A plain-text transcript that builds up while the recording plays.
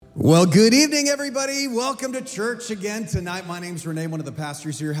Well, good evening, everybody. Welcome to church again tonight. My name's Renee, one of the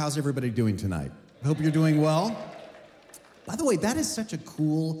pastors here. How's everybody doing tonight? Hope you're doing well. By the way, that is such a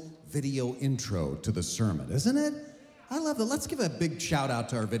cool video intro to the sermon, isn't it? I love it. Let's give a big shout out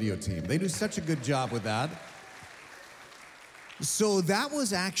to our video team. They do such a good job with that. So that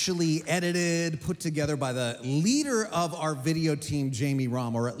was actually edited, put together by the leader of our video team, Jamie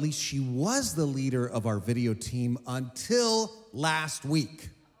Rom, or at least she was the leader of our video team until last week,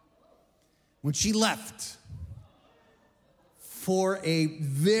 when she left for a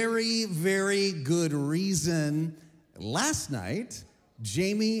very, very good reason. Last night,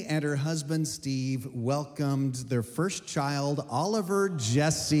 Jamie and her husband, Steve, welcomed their first child, Oliver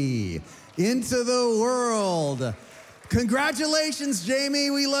Jesse, into the world. Congratulations,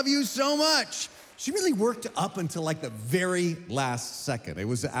 Jamie. We love you so much. She really worked up until like the very last second. It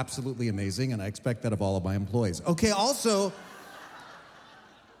was absolutely amazing, and I expect that of all of my employees. Okay, also,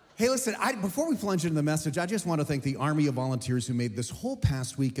 hey, listen, before we plunge into the message, I just want to thank the Army of Volunteers who made this whole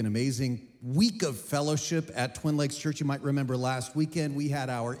past week an amazing week of fellowship at Twin Lakes Church. You might remember last weekend we had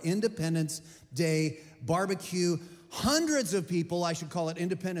our Independence Day barbecue. Hundreds of people, I should call it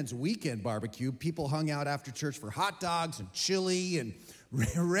Independence Weekend barbecue. People hung out after church for hot dogs and chili and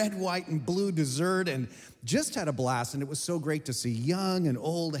red, white, and blue dessert and just had a blast. And it was so great to see young and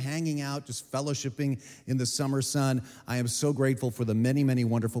old hanging out, just fellowshipping in the summer sun. I am so grateful for the many, many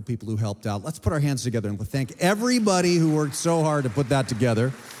wonderful people who helped out. Let's put our hands together and thank everybody who worked so hard to put that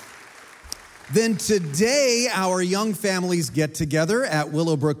together. Then today, our young families get together at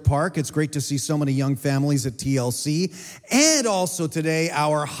Willowbrook Park. It's great to see so many young families at TLC. And also today,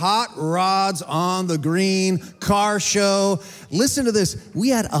 our Hot Rods on the Green car show. Listen to this. We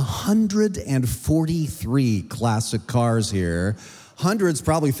had 143 classic cars here. Hundreds,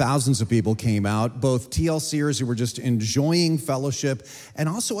 probably thousands of people came out, both TLCers who were just enjoying fellowship, and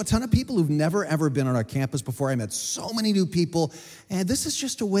also a ton of people who've never, ever been on our campus before. I met so many new people, and this is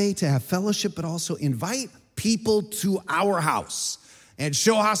just a way to have fellowship, but also invite people to our house and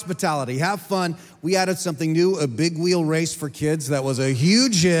show hospitality, have fun. We added something new, a big wheel race for kids that was a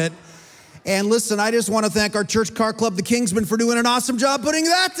huge hit. And listen, I just want to thank our church car club, the Kingsmen, for doing an awesome job putting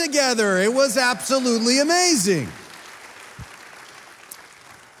that together. It was absolutely amazing.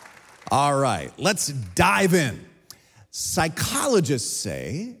 All right, let's dive in. Psychologists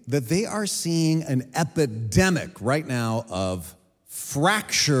say that they are seeing an epidemic right now of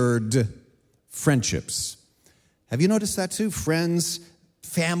fractured friendships. Have you noticed that too? Friends,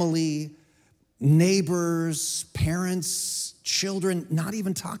 family, neighbors, parents, children, not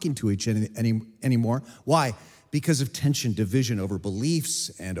even talking to each other anymore. Why? Because of tension, division over beliefs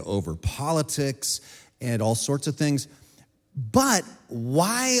and over politics and all sorts of things. But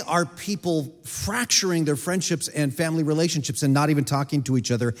why are people fracturing their friendships and family relationships and not even talking to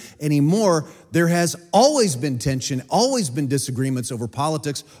each other anymore? There has always been tension, always been disagreements over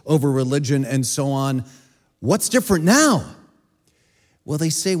politics, over religion, and so on. What's different now? Well, they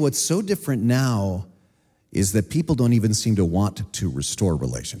say what's so different now is that people don't even seem to want to restore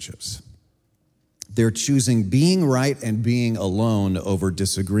relationships. They're choosing being right and being alone over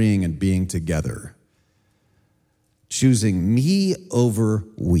disagreeing and being together. Choosing me over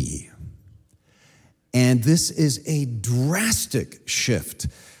we. And this is a drastic shift.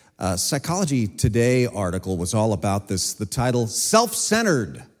 Psychology Today article was all about this. The title,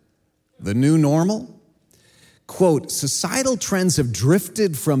 Self-Centered, the New Normal. Quote, societal trends have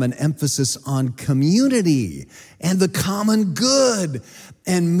drifted from an emphasis on community and the common good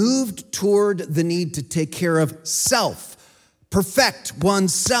and moved toward the need to take care of self, perfect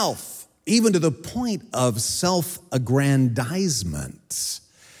oneself, even to the point of self-aggrandizement.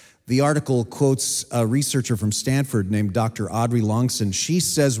 The article quotes a researcher from Stanford named Dr. Audrey Longson. She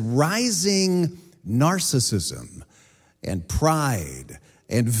says rising narcissism and pride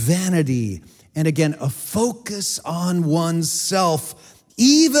and vanity, and again, a focus on oneself,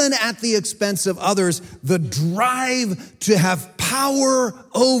 even at the expense of others, the drive to have power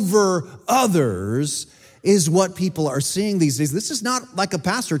over others is what people are seeing these days. This is not like a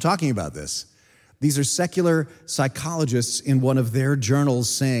pastor talking about this. These are secular psychologists in one of their journals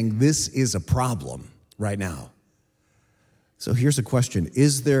saying this is a problem right now. So here's a question.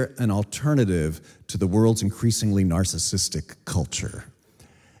 Is there an alternative to the world's increasingly narcissistic culture?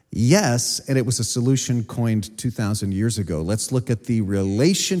 Yes, and it was a solution coined 2,000 years ago. Let's look at the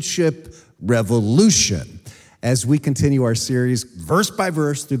relationship revolution as we continue our series verse by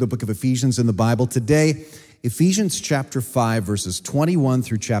verse through the book of Ephesians in the Bible. Today, Ephesians chapter 5, verses 21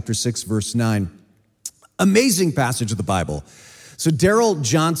 through chapter 6, verse 9. Amazing passage of the Bible. So Darrell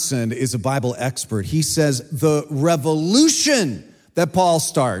Johnson is a Bible expert. He says the revolution that Paul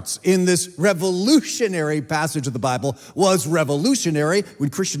starts in this revolutionary passage of the Bible was revolutionary when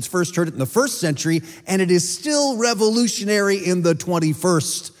Christians first heard it in the first century, and it is still revolutionary in the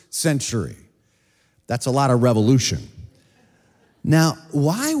 21st century. That's a lot of revolution. Now,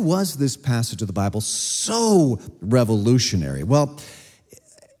 why was this passage of the Bible so revolutionary? Well,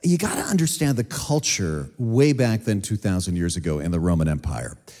 you got to understand the culture way back then 2,000 years ago in the Roman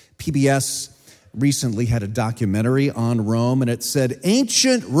Empire. PBS recently had a documentary on Rome, and it said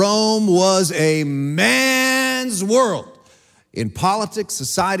ancient Rome was a man's world. In politics,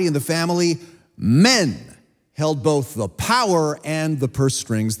 society, and the family, men held both the power and the purse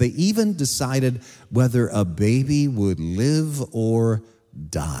strings. They even decided whether a baby would live or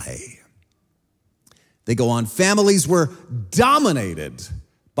die. They go on, families were dominated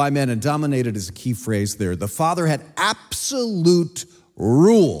by men, and dominated is a key phrase there. The father had absolute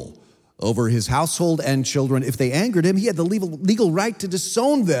rule over his household and children. If they angered him, he had the legal right to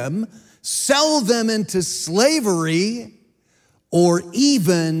disown them, sell them into slavery, or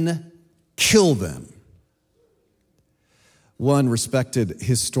even kill them. One respected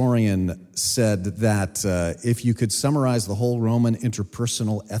historian said that if you could summarize the whole Roman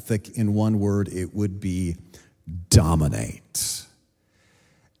interpersonal ethic in one word, it would be dominate.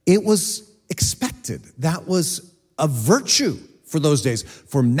 It was expected. That was a virtue for those days,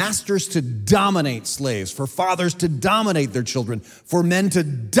 for masters to dominate slaves, for fathers to dominate their children, for men to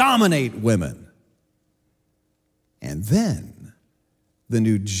dominate women. And then the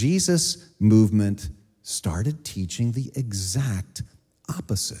new Jesus movement started teaching the exact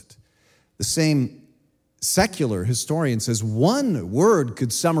opposite. The same secular historian says one word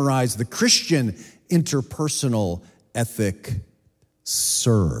could summarize the Christian interpersonal ethic: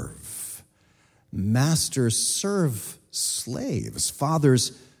 serve. Masters serve slaves,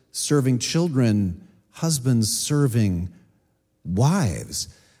 fathers serving children, husbands serving wives.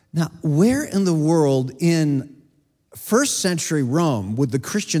 Now, where in the world in first century Rome would the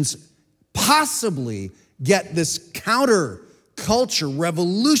Christians possibly get this counter-culture,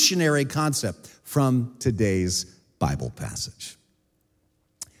 revolutionary concept from today's Bible passage?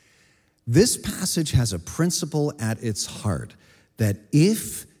 This passage has a principle at its heart that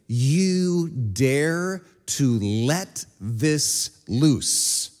if you dare to let this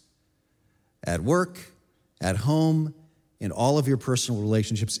loose at work, at home, in all of your personal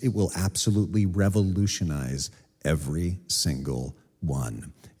relationships, it will absolutely revolutionize every single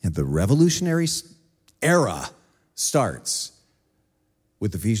one. And the revolutionary era starts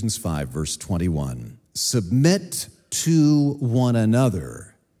with Ephesians 5, verse 21. Submit to one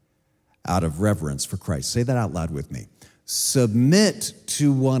another out of reverence for Christ. Say that out loud with me. Submit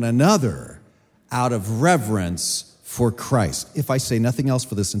to one another out of reverence for Christ. If I say nothing else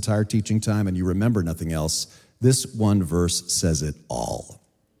for this entire teaching time and you remember nothing else, this one verse says it all.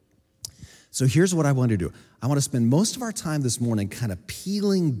 So here's what I want to do. I want to spend most of our time this morning kind of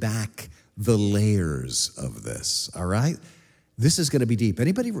peeling back the layers of this, all right? This is going to be deep.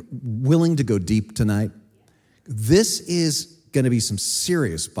 Anybody willing to go deep tonight? This is going to be some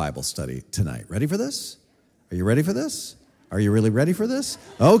serious Bible study tonight. Ready for this? Are you ready for this? Are you really ready for this?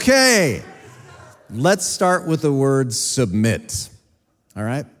 Okay. Let's start with the word submit, all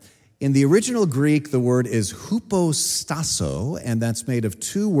right? In the original Greek, the word is hupostasso, and that's made of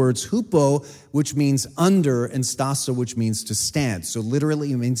two words, hupo, which means under, and stasso, which means to stand. So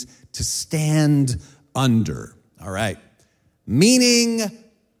literally it means to stand under, all right? Meaning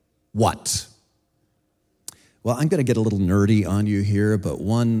what? Well, I'm going to get a little nerdy on you here, but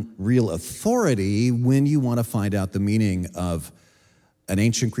one real authority when you want to find out the meaning of an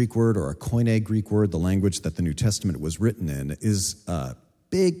ancient Greek word or a Koine Greek word, the language that the New Testament was written in, is a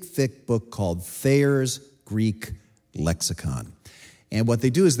big, thick book called Thayer's Greek Lexicon. And what they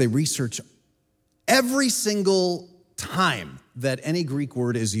do is they research every single time that any Greek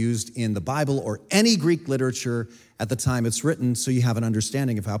word is used in the Bible or any Greek literature at the time it's written, so you have an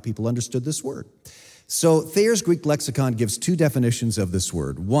understanding of how people understood this word. So Thayer's Greek Lexicon gives two definitions of this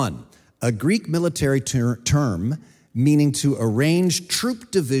word. One, a Greek military term meaning to arrange troop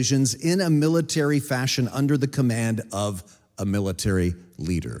divisions in a military fashion under the command of a military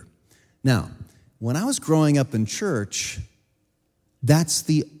leader. Now, when I was growing up in church, that's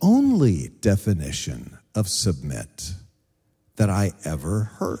the only definition of submit that I ever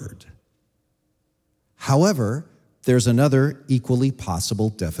heard. However, there's another equally possible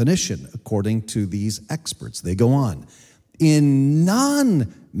definition, according to these experts. They go on. In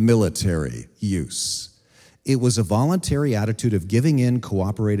non-military use, it was a voluntary attitude of giving in,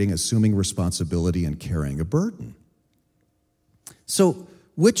 cooperating, assuming responsibility, and carrying a burden. So,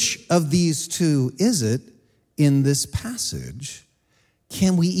 which of these two is it in this passage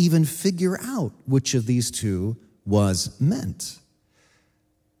can we even figure out which of these two was meant?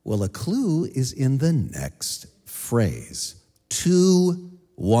 Well, a clue is in the next phrase. To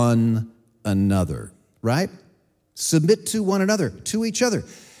one another, right? Submit to one another, to each other.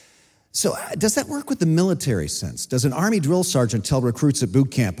 So does that work with the military sense? Does an Army drill sergeant tell recruits at boot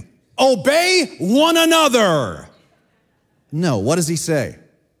camp, obey one another? No, what does he say?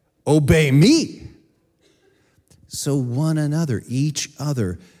 Obey me. So one another, each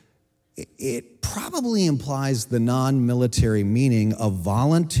other. It probably implies the non-military meaning of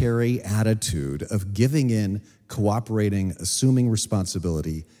voluntary attitude of giving in, cooperating, assuming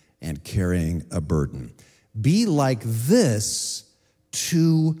responsibility, and carrying a burden. Be like this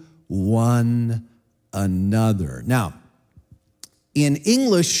to one another. Now, in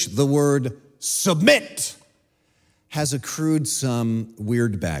English, the word submit has accrued some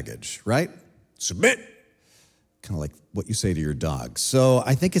weird baggage, right? Submit. Kind of like what you say to your dog. So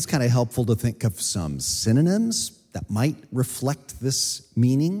I think it's kind of helpful to think of some synonyms that might reflect this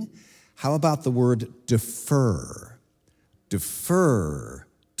meaning. How about the word defer? Defer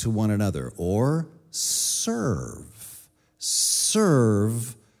to one another, or serve.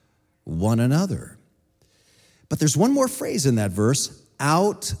 Serve one another. But there's one more phrase in that verse,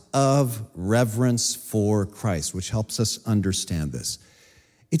 out of reverence for Christ, which helps us understand this.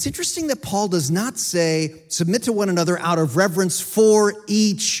 It's interesting that Paul does not say, submit to one another out of reverence for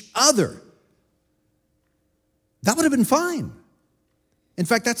each other. That would have been fine. In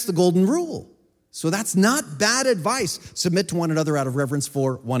fact, that's the golden rule. So that's not bad advice. Submit to one another out of reverence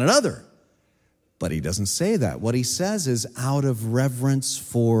for one another. But he doesn't say that. What he says is out of reverence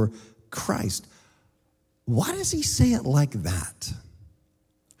for Christ. Why does he say it like that?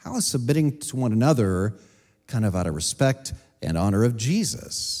 How is submitting to one another kind of out of respect and honor of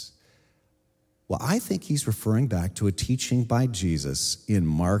Jesus? Well, I think he's referring back to a teaching by Jesus in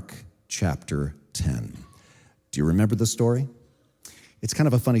Mark chapter 10. Do you remember the story? It's kind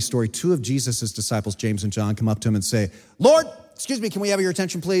of a funny story. Two of Jesus' disciples, James and John, come up to him and say, Lord, excuse me, can we have your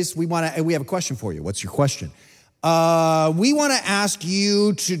attention, please? We have a question for you. What's your question? We want to ask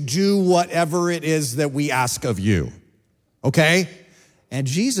you to do whatever it is that we ask of you. Okay? And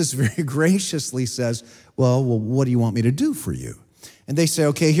Jesus very graciously says, well, what do you want me to do for you? And they say,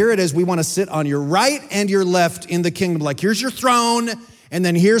 okay, here it is. We want to sit on your right and your left in the kingdom. Like, here's your throne, and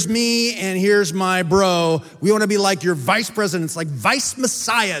then here's me, and here's my bro. We want to be like your vice presidents, like vice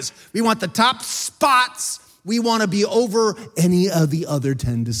messiahs. We want the top spots. We want to be over any of the other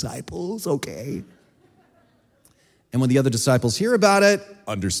 10 disciples, okay? And when the other disciples hear about it,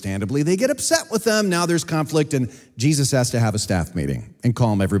 understandably, they get upset with them. Now there's conflict, and Jesus has to have a staff meeting and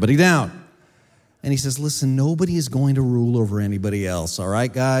calm everybody down. And he says, listen, nobody is going to rule over anybody else, all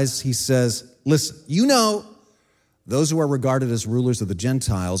right, guys? He says, listen, you know, those who are regarded as rulers of the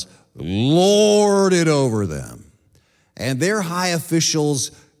Gentiles lord it over them, and their high officials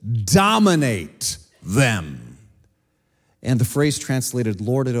dominate them. And the phrase translated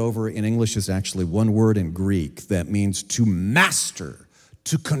lord it over in English is actually one word in Greek that means to master,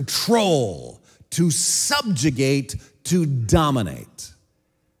 to control, to subjugate, to dominate.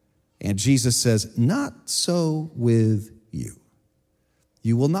 And Jesus says, not so with you.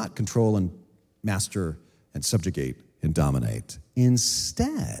 You will not control and master and subjugate and dominate.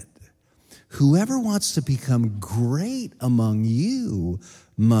 Instead, whoever wants to become great among you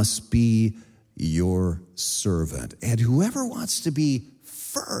must be your servant. And whoever wants to be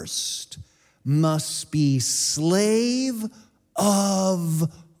first must be slave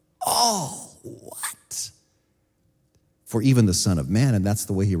of all. What? For even the Son of Man, and that's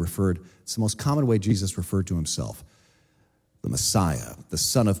the way he referred, it's the most common way Jesus referred to himself. The Messiah, the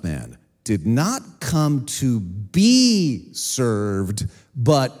Son of Man, did not come to be served,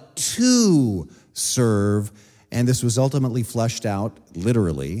 but to serve. And this was ultimately fleshed out,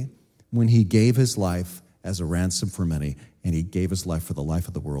 literally, when he gave his life as a ransom for many, and he gave his life for the life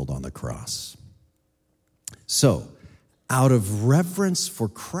of the world on the cross. So, out of reverence for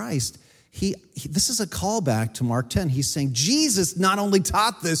Christ, this is a callback to Mark 10. He's saying Jesus not only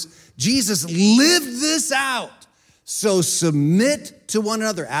taught this, Jesus lived this out. So submit to one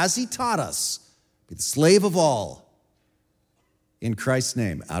another as he taught us. Be the slave of all in Christ's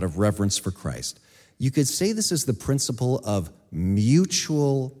name, out of reverence for Christ. You could say this is the principle of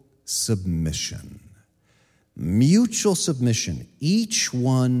mutual submission. Mutual submission, each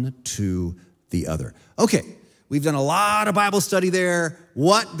one to the other. Okay, we've done a lot of Bible study there.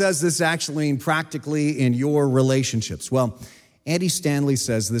 What does this actually mean practically in your relationships? Well, Andy Stanley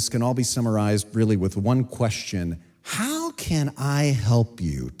says this can all be summarized really with one question. How can I help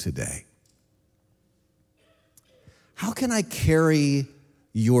you today? How can I carry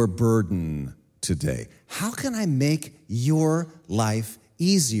your burden today? How can I make your life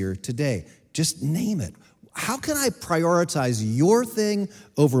easier today? Just name it. How can I prioritize your thing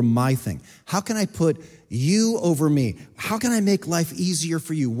over my thing? How can I put you over me? How can I make life easier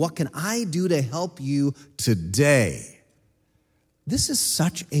for you? What can I do to help you today? This is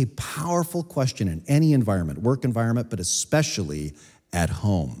such a powerful question in any environment, work environment, but especially at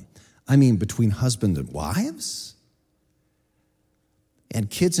home. I mean, between husbands and wives and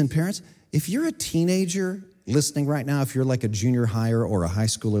kids and parents. If you're a teenager listening right now, if you're like a junior higher or a high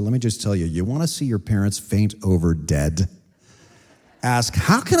schooler, let me just tell you, you want to see your parents faint over dead? Ask,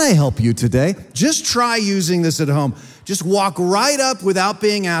 how can I help you today? Just try using this at home. Just walk right up without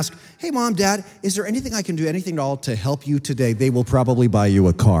being asked, hey, Mom, Dad, is there anything I can do, anything at all to help you today? They will probably buy you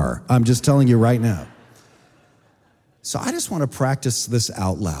a car. I'm just telling you right now. So I just want to practice this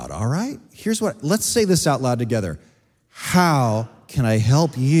out loud, all right? Let's say this out loud together. How can I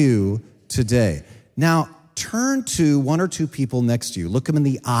help you today? Now, turn to one or two people next to you. Look them in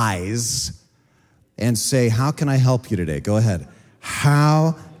the eyes and say, how can I help you today? Go ahead.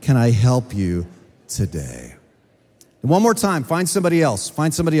 How can I help you today? And one more time, find somebody else.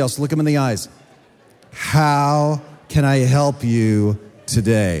 Find somebody else. Look them in the eyes. How can I help you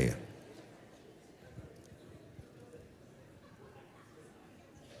today?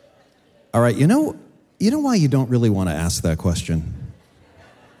 All right, you know why you don't really want to ask that question?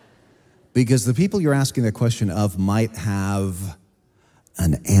 Because the people you're asking that question of might have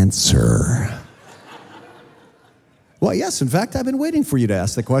an answer. Well, yes, in fact, I've been waiting for you to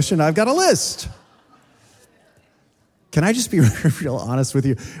ask the question. I've got a list. Can I just be real honest with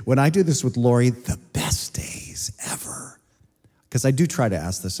you? When I do this with Lori, the best days ever, because I do try to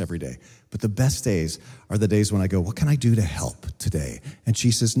ask this every day, but the best days are the days when I go, what can I do to help today? And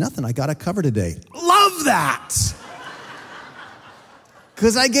she says, nothing, I got it covered today. Love that!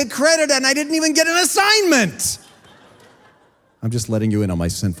 Because I get credit and I didn't even get an assignment. I'm just letting you in on my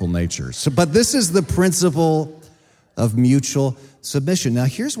sinful nature. But this is the principle of mutual submission. Now,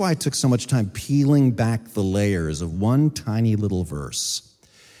 here's why I took so much time peeling back the layers of one tiny little verse.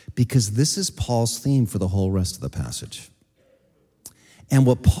 Because this is Paul's theme for the whole rest of the passage. And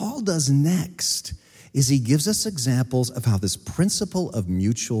what Paul does next is he gives us examples of how this principle of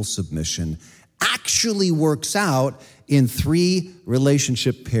mutual submission actually works out in three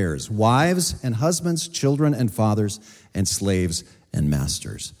relationship pairs: wives and husbands, children and fathers, and slaves and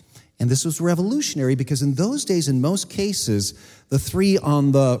masters. And this was revolutionary because in those days, in most cases, the three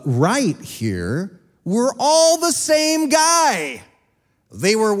on the right here were all the same guy.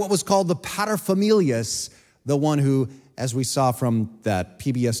 They were what was called the paterfamilias, the one who, as we saw from that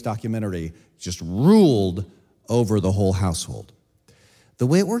PBS documentary, just ruled over the whole household. The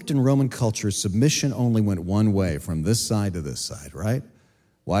way it worked in Roman culture, submission only went one way, from this side to this side, right?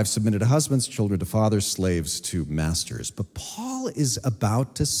 Wives submitted to husbands, children to fathers, slaves to masters. But Paul is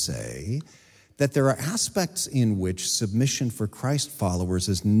about to say that there are aspects in which submission for Christ followers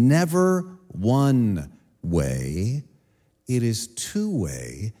is never one way. It is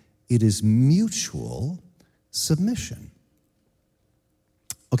two-way. It is mutual submission.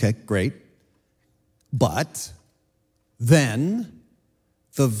 Okay, great. But then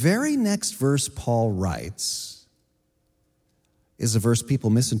the very next verse Paul writes is a verse people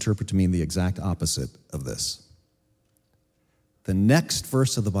misinterpret to mean the exact opposite of this. The next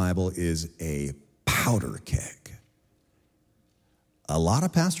verse of the Bible is a powder keg. A lot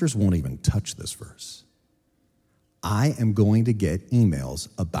of pastors won't even touch this verse. I am going to get emails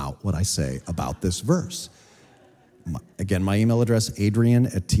about what I say about this verse. Again, my email address,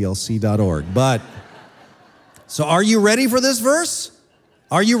 adrian@tlc.org. But, so are you ready for this verse?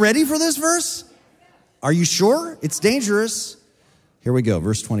 Are you ready for this verse? Are you sure? It's dangerous. Here we go,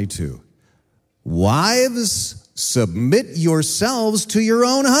 verse 22. Wives, submit yourselves to your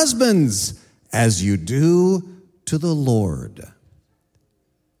own husbands, as you do to the Lord.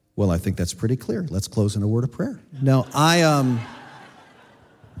 Well, I think that's pretty clear. Let's close in a word of prayer. Now, I've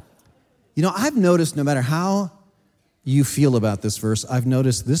noticed no matter how you feel about this verse, I've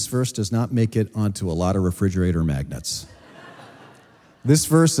noticed this verse does not make it onto a lot of refrigerator magnets. This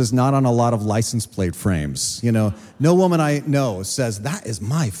verse is not on a lot of license plate frames. No woman I know says, that is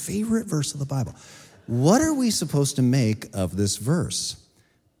my favorite verse of the Bible. What are we supposed to make of this verse?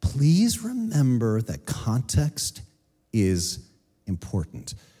 Please remember that context is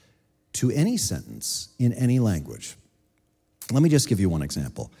important to any sentence in any language. Let me just give you one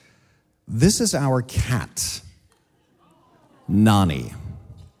example. This is our cat, Nani.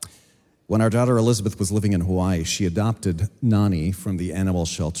 When our daughter Elizabeth was living in Hawaii, she adopted Nani from the animal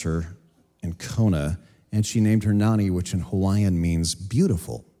shelter in Kona, and she named her Nani, which in Hawaiian means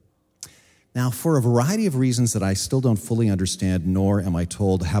beautiful. Now, for a variety of reasons that I still don't fully understand, nor am I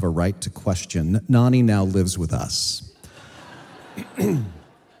told have a right to question, Nani now lives with us. And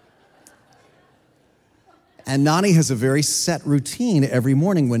Nani has a very set routine every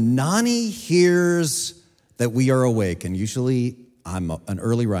morning. When Nani hears that we are awake, and usually I'm an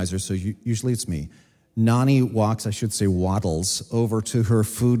early riser, so usually it's me, Nani waddles over to her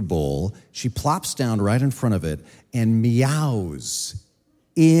food bowl. She plops down right in front of it and meows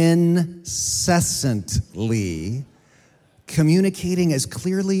incessantly, communicating as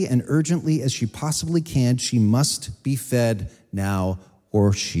clearly and urgently as she possibly can. She must be fed now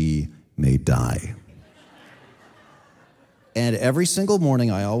or she may die. And every single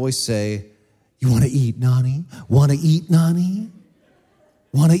morning I always say, "You want to eat, Nani? Want to eat, Nani?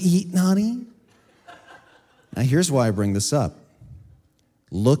 Want to eat, Nani?" Now here's why I bring this up.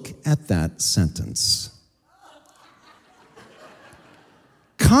 Look at that sentence.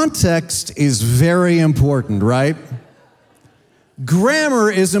 Context is very important, right?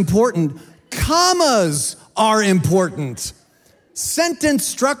 Grammar is important. Commas are important. Sentence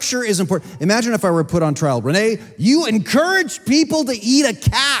structure is important. Imagine if I were put on trial. Renee, you encourage people to eat a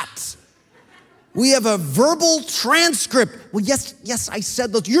cat. We have a verbal transcript. Well, yes, I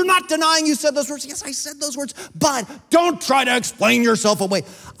said those. You're not denying you said those words. Yes, I said those words. But don't try to explain yourself away.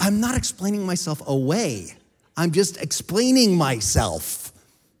 I'm not explaining myself away. I'm just explaining myself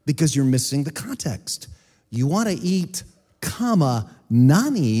because you're missing the context. You want to eat,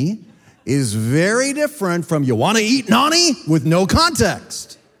 Nani is very different from you want to eat Nani with no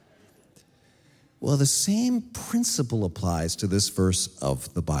context. Well, the same principle applies to this verse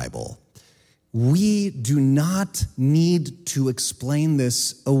of the Bible. We do not need to explain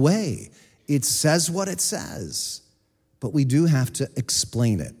this away. It says what it says, but we do have to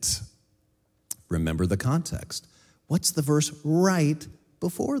explain it. Remember the context. What's the verse right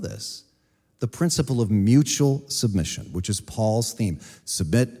before this? The principle of mutual submission, which is Paul's theme.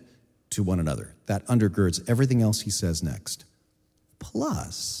 Submit to one another. That undergirds everything else he says next.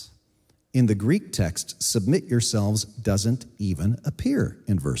 Plus, in the Greek text, submit yourselves doesn't even appear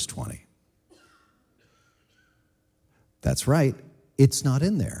in verse 20. That's right, it's not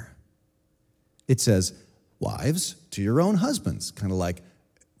in there. It says, wives, to your own husbands, kind of like,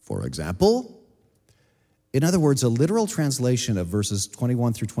 for example. In other words, a literal translation of verses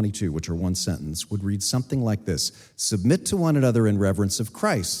 21 through 22, which are one sentence, would read something like this: submit to one another in reverence of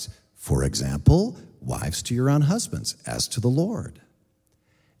Christ. For example, wives to your own husbands, as to the Lord.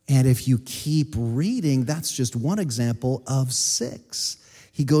 And if you keep reading, that's just one example of 6.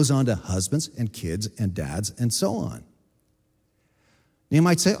 He goes on to husbands and kids and dads and so on. Now you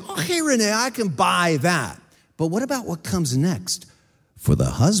might say, okay, Renee, I can buy that. But what about what comes next? For the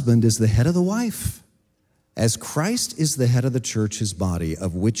husband is the head of the wife, as Christ is the head of the church, his body,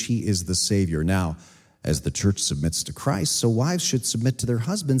 of which he is the Savior. Now, as the church submits to Christ, so wives should submit to their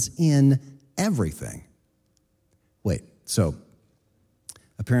husbands in everything. Wait, so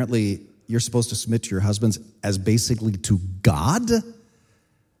apparently you're supposed to submit to your husbands as basically to God?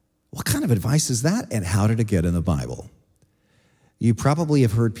 What kind of advice is that, and how did it get in the Bible? You probably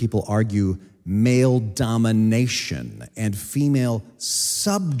have heard people argue male domination and female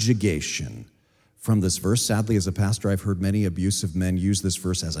subjugation from this verse. Sadly, as a pastor, I've heard many abusive men use this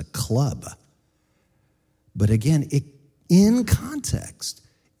verse as a club. But again, in context,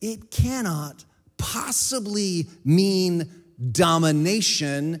 it cannot possibly mean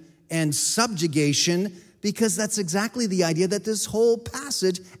domination and subjugation, because that's exactly the idea that this whole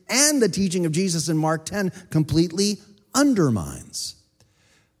passage and the teaching of Jesus in Mark 10 completely undermines.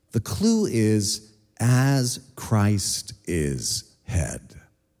 The clue is, as Christ is head.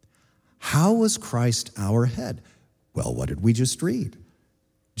 How was Christ our head? Well, what did we just read?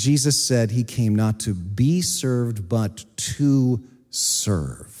 Jesus said he came not to be served, but to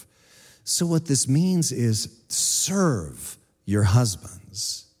serve. So what this means is serve your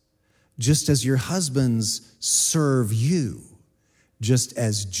husbands, just as your husbands serve you, just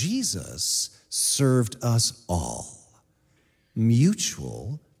as Jesus served us all.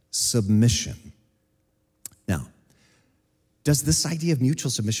 Mutual submission. Now, does this idea of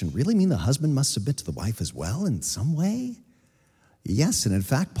mutual submission really mean the husband must submit to the wife as well in some way? Yes, and in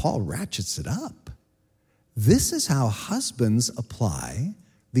fact, Paul ratchets it up. This is how husbands apply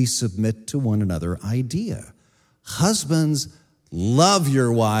the submit to one another idea. Husbands, love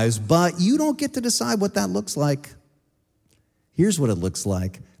your wives, but you don't get to decide what that looks like. Here's what it looks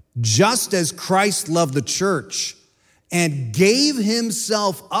like. Just as Christ loved the church and gave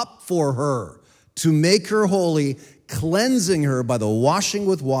himself up for her to make her holy, cleansing her by the washing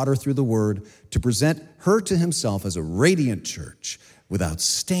with water through the word, to present her to himself as a radiant church, without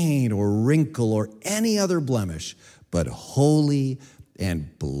stain or wrinkle or any other blemish, but holy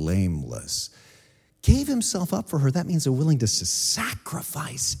and blameless. Gave himself up for her. That means a willingness to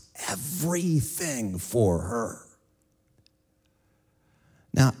sacrifice everything for her.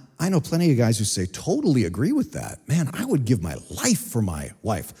 Now, I know plenty of guys who say, totally agree with that. Man, I would give my life for my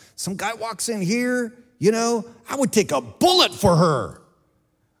wife. Some guy walks in here, I would take a bullet for her.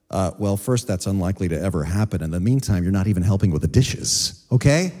 Well, first, that's unlikely to ever happen. In the meantime, you're not even helping with the dishes,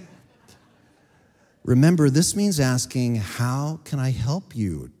 okay? Remember, this means asking, how can I help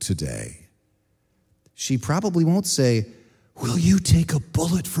you today? She probably won't say, will you take a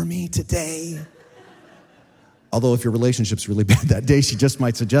bullet for me today? Although if your relationship's really bad that day, she just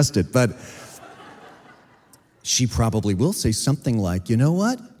might suggest it. But she probably will say something like, you know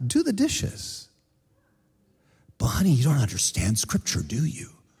what? Do the dishes. But honey, you don't understand Scripture, do you?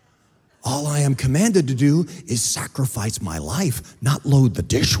 All I am commanded to do is sacrifice my life, not load the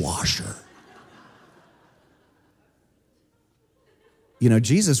dishwasher.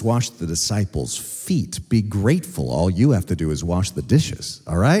 Jesus washed the disciples' feet. Be grateful. All you have to do is wash the dishes,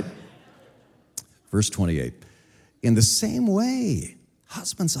 all right? Verse 28. In the same way,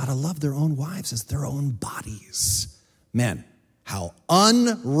 husbands ought to love their own wives as their own bodies. Man, how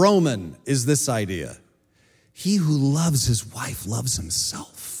un-Roman is this idea? He who loves his wife loves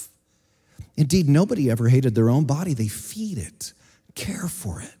himself. Indeed, nobody ever hated their own body. They feed it, care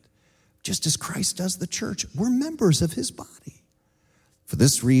for it, just as Christ does the church. We're members of his body. For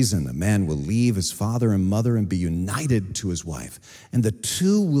this reason, a man will leave his father and mother and be united to his wife, and the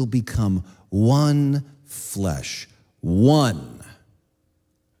two will become one flesh, one.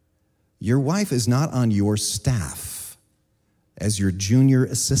 Your wife is not on your staff as your junior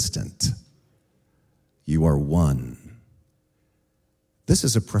assistant. You are one. This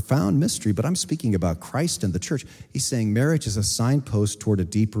is a profound mystery, but I'm speaking about Christ and the church. He's saying marriage is a signpost toward a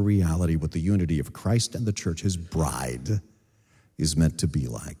deeper reality, what the unity of Christ and the church, his bride, is meant to be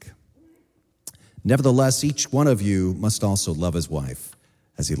like. Nevertheless, each one of you must also love his wife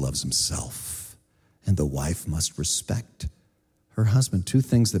as he loves himself. And the wife must respect her husband. Two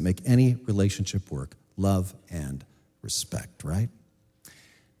things that make any relationship work: love and respect, right?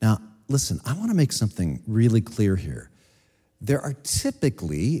 Now, listen, I want to make something really clear here. There are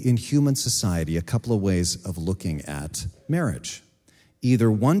typically, in human society, a couple of ways of looking at marriage. Either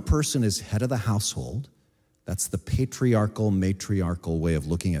one person is head of the household. That's the patriarchal, matriarchal way of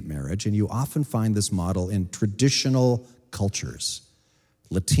looking at marriage. And you often find this model in traditional cultures: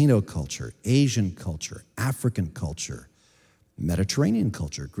 Latino culture, Asian culture, African culture, Mediterranean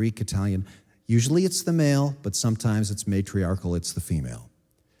culture, Greek, Italian. Usually it's the male, but sometimes it's matriarchal, it's the female.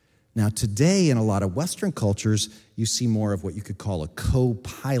 Now, today, in a lot of Western cultures, you see more of what you could call a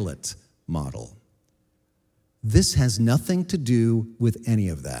co-pilot model. This has nothing to do with any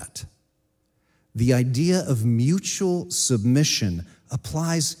of that. The idea of mutual submission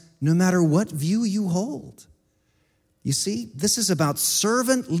applies no matter what view you hold. You see, this is about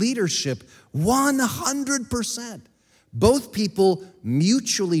servant leadership 100%. Both people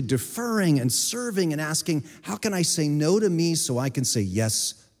mutually deferring and serving and asking, how can I say no to me so I can say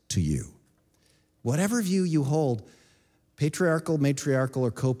yes to you? Whatever view you hold, patriarchal, matriarchal,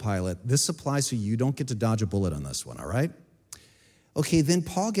 or co-pilot, this applies to you. You don't get to dodge a bullet on this one, all right? Okay, then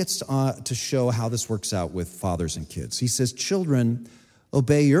Paul gets to show how this works out with fathers and kids. He says, children,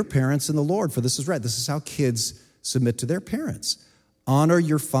 obey your parents in the Lord, for this is right. This is how kids submit to their parents. Honor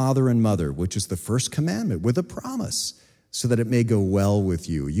your father and mother, which is the first commandment, with a promise, so that it may go well with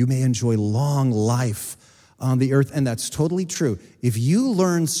you. You may enjoy long life on the earth, and that's totally true. If you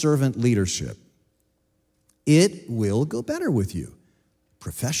learn servant leadership, it will go better with you.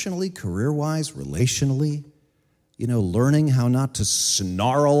 Professionally, career-wise, relationally. Learning how not to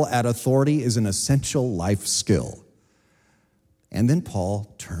snarl at authority is an essential life skill. And then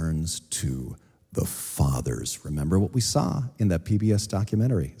Paul turns to the fathers. Remember what we saw in that PBS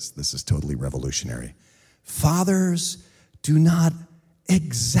documentary? This is totally revolutionary. Fathers, do not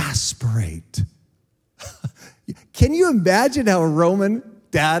exasperate. Can you imagine how a Roman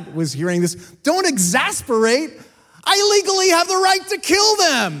dad was hearing this? Don't exasperate. I legally have the right to kill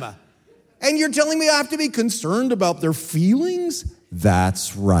them. And you're telling me I have to be concerned about their feelings?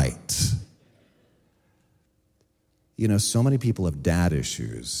 That's right. So many people have dad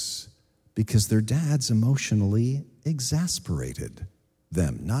issues because their dads emotionally exasperated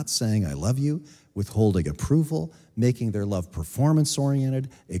them, not saying I love you, withholding approval, making their love performance-oriented,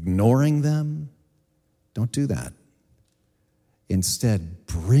 ignoring them. Don't do that. Instead,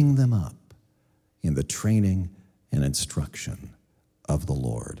 bring them up in the training and instruction of the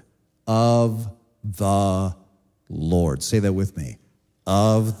Lord. of the Lord. Say that with me.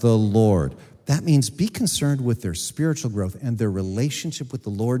 Of the Lord. That means be concerned with their spiritual growth and their relationship with the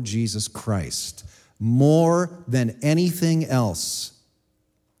Lord Jesus Christ more than anything else,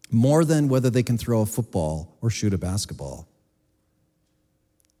 more than whether they can throw a football or shoot a basketball,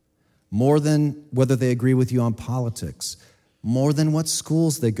 more than whether they agree with you on politics, more than what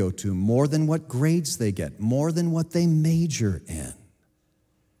schools they go to, more than what grades they get, more than what they major in.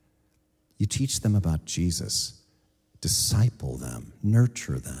 You teach them about Jesus, disciple them,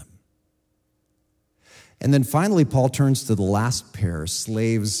 nurture them. And then finally, Paul turns to the last pair,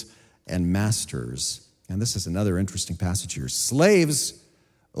 slaves and masters. And this is another interesting passage here. Slaves,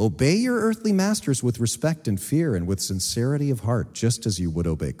 obey your earthly masters with respect and fear and with sincerity of heart, just as you would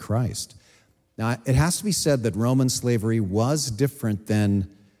obey Christ. Now, it has to be said that Roman slavery was different than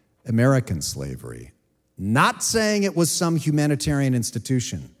American slavery. Not saying it was some humanitarian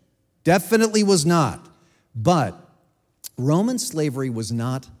institution. Definitely was not. But Roman slavery was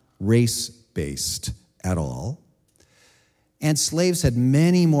not race-based at all. And slaves had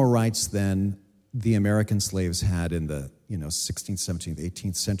many more rights than the American slaves had in the 16th, 17th,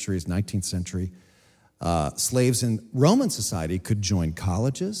 18th centuries, 19th century. Slaves in Roman society could join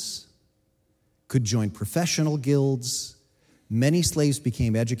colleges, could join professional guilds. Many slaves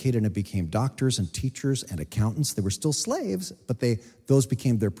became educated and became doctors and teachers and accountants. They were still slaves, but those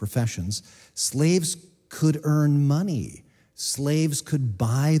became their professions. Slaves could earn money. Slaves could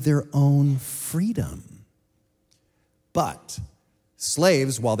buy their own freedom. But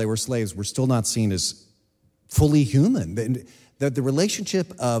slaves, while they were slaves, were still not seen as fully human. The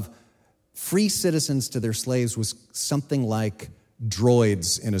relationship of free citizens to their slaves was something like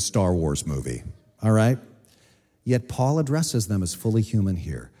droids in a Star Wars movie, all right? Yet Paul addresses them as fully human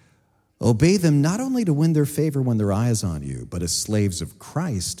here. Obey them not only to win their favor when their eye is on you, but as slaves of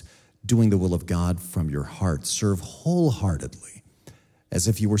Christ, doing the will of God from your heart. Serve wholeheartedly, as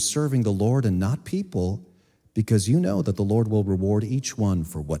if you were serving the Lord and not people, because you know that the Lord will reward each one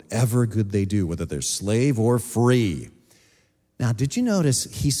for whatever good they do, whether they're slave or free. Now, did you notice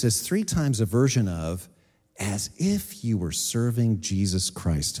he says 3 times a version of, as if you were serving Jesus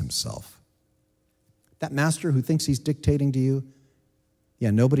Christ himself? That master who thinks he's dictating to you,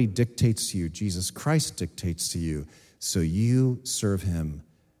 yeah, nobody dictates to you. Jesus Christ dictates to you. So you serve him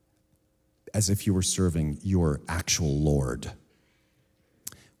as if you were serving your actual Lord.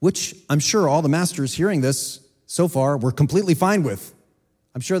 Which I'm sure all the masters hearing this so far were completely fine with.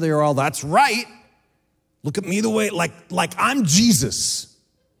 I'm sure they are all, that's right. Look at me the way, like I'm Jesus.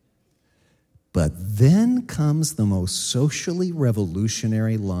 But then comes the most socially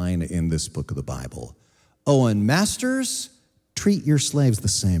revolutionary line in this book of the Bible. Oh, and masters, treat your slaves the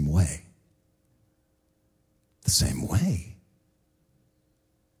same way. The same way.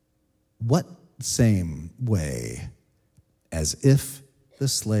 What same way? As if the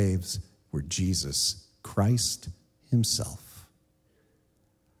slaves were Jesus Christ himself.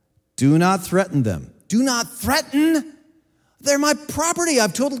 Do not threaten them. Do not threaten. They're my property. I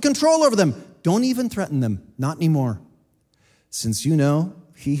have total control over them. Don't even threaten them. Not anymore. Since you know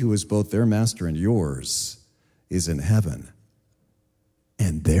he who is both their master and yours is in heaven,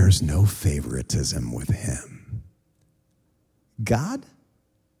 and there's no favoritism with him. God,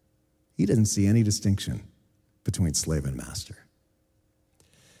 he doesn't see any distinction between slave and master.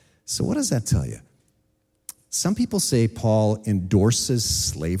 So what does that tell you? Some people say Paul endorses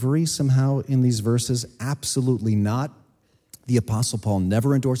slavery somehow in these verses. Absolutely not. The Apostle Paul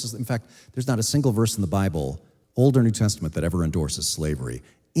never endorses. In fact, there's not a single verse in the Bible, Old or New Testament, that ever endorses slavery.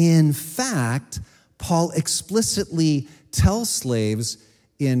 In fact, Paul explicitly tells slaves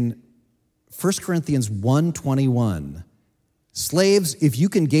in 1 Corinthians 1:21, slaves, if you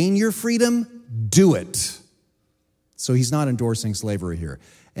can gain your freedom, do it. So he's not endorsing slavery here.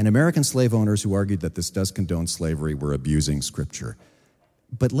 And American slave owners who argued that this does condone slavery were abusing Scripture.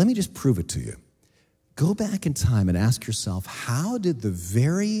 But let me just prove it to you. Go back in time and ask yourself, how did the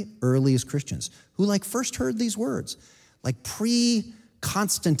very earliest Christians, who first heard these words,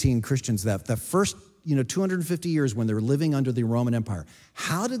 pre-Constantine Christians, that first 250 years when they were living under the Roman Empire,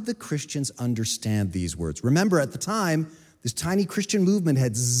 how did the Christians understand these words? Remember, at the time, this tiny Christian movement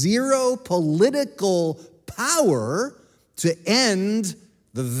had zero political power to end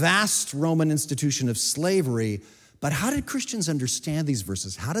the vast Roman institution of slavery. But how did Christians understand these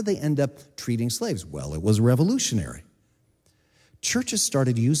verses? How did they end up treating slaves? Well, it was revolutionary. Churches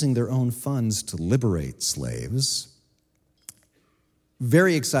started using their own funds to liberate slaves.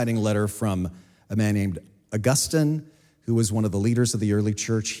 Very exciting letter from a man named Augustine, who was one of the leaders of the early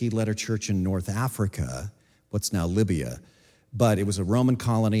church. He led a church in North Africa, what's now Libya. but it was a Roman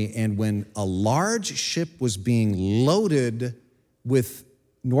colony. And when a large ship was being loaded with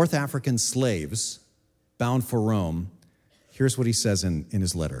North African slaves bound for Rome, here's what he says in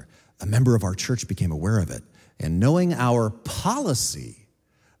his letter. A member of our church became aware of it, and knowing our policy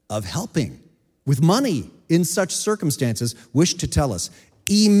of helping with money in such circumstances, wished to tell us.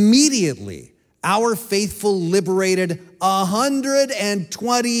 Immediately, our faithful liberated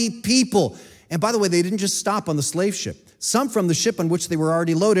 120 people. And by the way, they didn't just stop on the slave ship. Some from the ship on which they were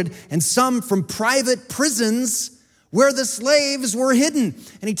already loaded, and some from private prisons where the slaves were hidden.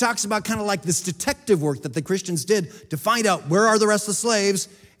 And he talks about kind of like this detective work that the Christians did to find out where are the rest of the slaves.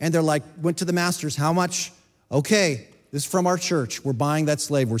 And they're like, went to the masters, how much? Okay, this is from our church. We're buying that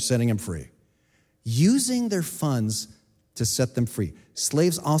slave, we're setting him free. Using their funds to set them free.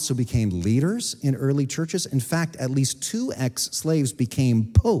 Slaves also became leaders in early churches. In fact, at least 2 ex-slaves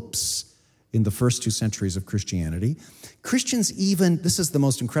became popes in the first 2 centuries of Christianity. Christians even, this is the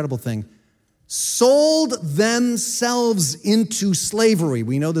most incredible thing, sold themselves into slavery.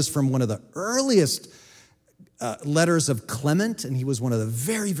 We know this from one of the earliest letters of Clement, and he was one of the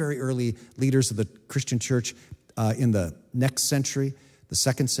very, very early leaders of the Christian church in the next century, the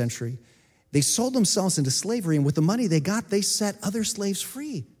 2nd century. They sold themselves into slavery, and with the money they got, they set other slaves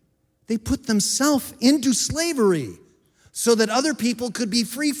free. They put themselves into slavery so that other people could be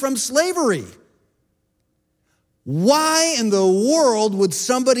free from slavery. Why in the world would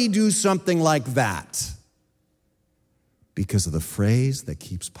somebody do something like that? Because of the phrase that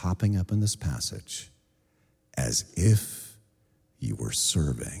keeps popping up in this passage, as if you were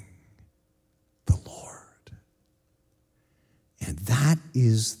serving the Lord. And that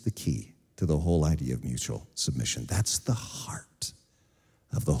is the key to the whole idea of mutual submission. That's the heart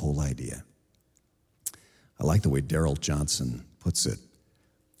of the whole idea. I like the way Darrell Johnson puts it.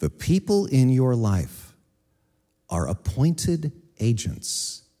 The people in your life are appointed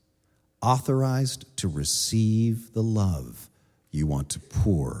agents authorized to receive the love you want to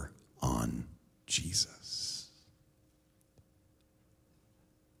pour on Jesus.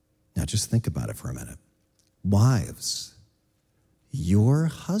 Now just think about it for a minute. Wives, your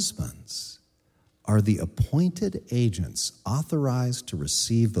husbands are the appointed agents authorized to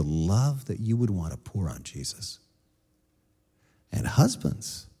receive the love that you would want to pour on Jesus. And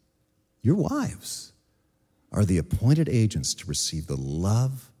husbands, your wives, are the appointed agents to receive the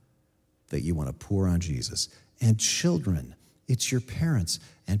love that you want to pour on Jesus. And children, it's your parents.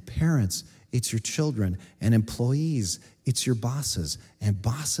 And parents, it's your children. And employees, it's your bosses. And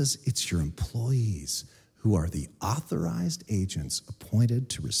bosses, it's your employees who are the authorized agents appointed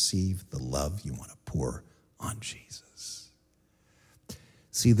to receive the love you want to pour on Jesus.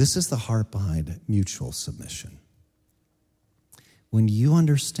 See, this is the heart behind mutual submission. When you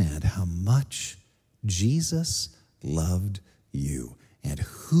understand how much Jesus loved you and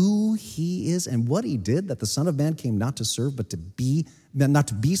who he is and what he did, that the Son of Man came not to serve, but not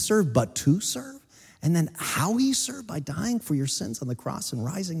to be served, but to serve, and then how he served by dying for your sins on the cross and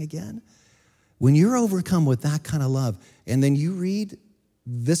rising again. When you're overcome with that kind of love, and then you read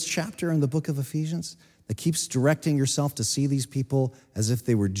this chapter in the book of Ephesians that keeps directing yourself to see these people as if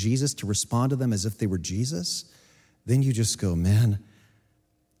they were Jesus, to respond to them as if they were Jesus, then you just go, man,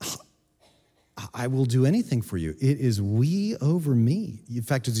 I will do anything for you. It is we over me. In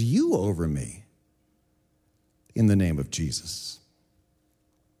fact, it's you over me in the name of Jesus.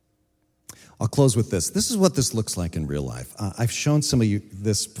 I'll close with this. This is what this looks like in real life. I've shown some of you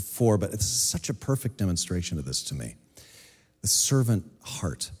this before, but it's such a perfect demonstration of this to me. The servant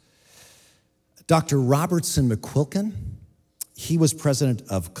heart. Dr. Robertson McQuilkin, he was president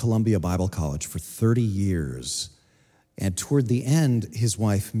of Columbia Bible College for 30 years. And toward the end, his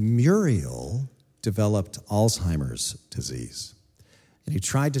wife Muriel developed Alzheimer's disease. And he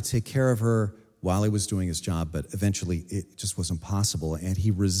tried to take care of her while he was doing his job, but eventually it just wasn't possible. And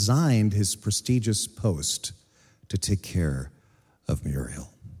he resigned his prestigious post to take care of Muriel.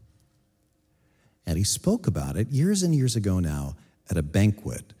 And he spoke about it years and years ago now at a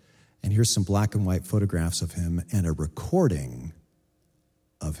banquet. And here's some black and white photographs of him and a recording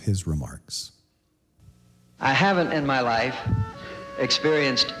of his remarks. I haven't in my life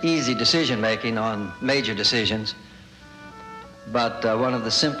experienced easy decision-making on major decisions, but one of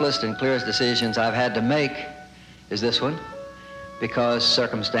the simplest and clearest decisions I've had to make is this one, because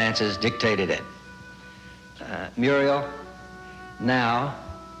circumstances dictated it. Muriel, now,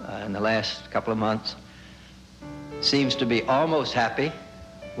 in the last couple of months, seems to be almost happy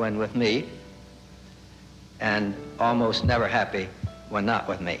when with me, and almost never happy when not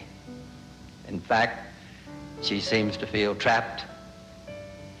with me. In fact, she seems to feel trapped,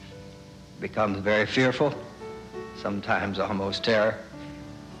 becomes very fearful, sometimes almost terror.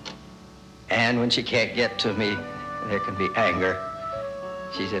 And when she can't get to me, there can be anger.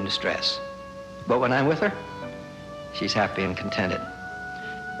 She's in distress. But when I'm with her, she's happy and contented.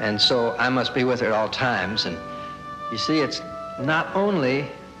 And so I must be with her at all times. And you see, it's not only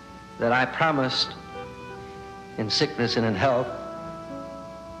that I promised in sickness and in health,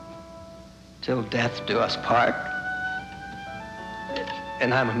 till death do us part.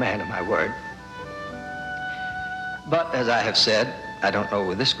 And I'm a man of my word. But as I have said, I don't know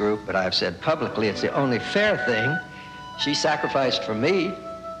with this group, but I've said publicly, it's the only fair thing. She sacrificed for me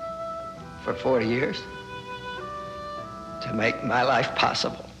for 40 years to make my life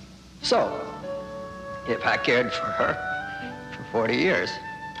possible. So, if I cared for her for 40 years,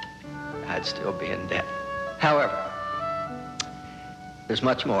 I'd still be in debt. However, there's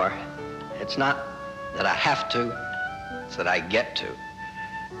much more. It's not that I have to, it's that I get to.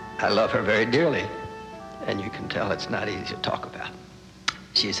 I love her very dearly, and you can tell it's not easy to talk about.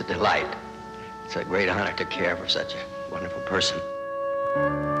 She's a delight. It's a great honor to care for such a wonderful person.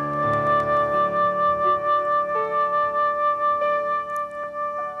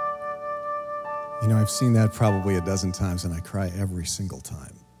 You know, I've seen that probably a dozen times, and I cry every single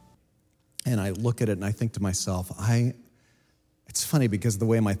time. And I look at it and I think to myself, it's funny because the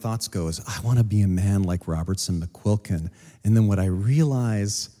way my thoughts go is, I want to be a man like Robertson McQuilkin. And then what I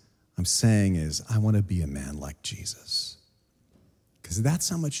realize I'm saying is, I want to be a man like Jesus. Because that's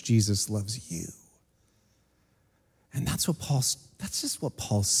how much Jesus loves you. And that's just what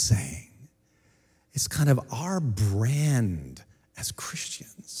Paul's saying. It's kind of our brand as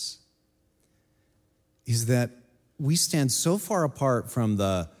Christians, is that we stand so far apart from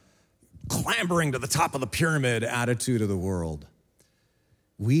the clambering to the top of the pyramid attitude of the world.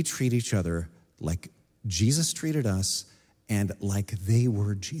 We treat each other like Jesus treated us and like they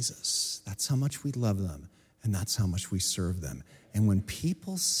were Jesus. That's how much we love them, and that's how much we serve them. And when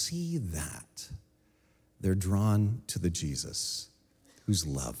people see that, they're drawn to the Jesus whose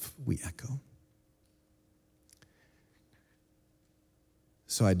love we echo.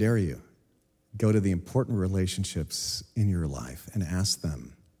 So I dare you, go to the important relationships in your life and ask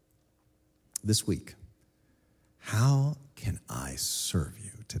them this week, how can I serve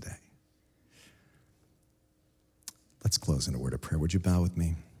you today? Let's close in a word of prayer. Would you bow with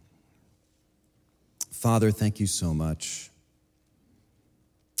me? Father, thank you so much.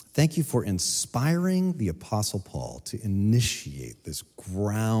 Thank you for inspiring the Apostle Paul to initiate this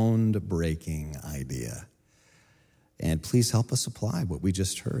groundbreaking idea. And please help us apply what we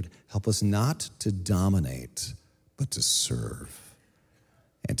just heard. Help us not to dominate, but to serve.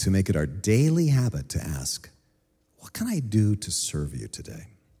 And to make it our daily habit to ask, what can I do to serve you today?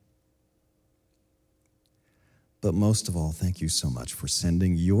 But most of all, thank you so much for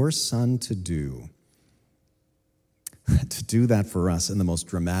sending your son to do that for us in the most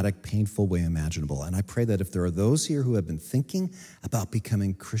dramatic, painful way imaginable. And I pray that if there are those here who have been thinking about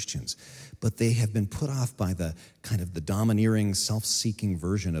becoming Christians, but they have been put off by the kind of the domineering, self-seeking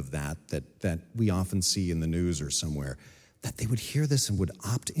version of that we often see in the news or somewhere, that they would hear this and would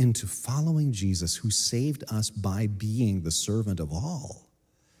opt into following Jesus, who saved us by being the servant of all.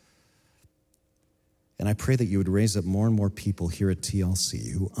 And I pray that you would raise up more and more people here at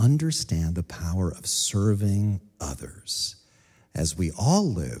TLC who understand the power of serving others as we all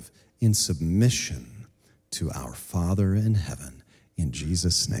live in submission to our Father in heaven. In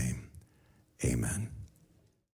Jesus' name, amen.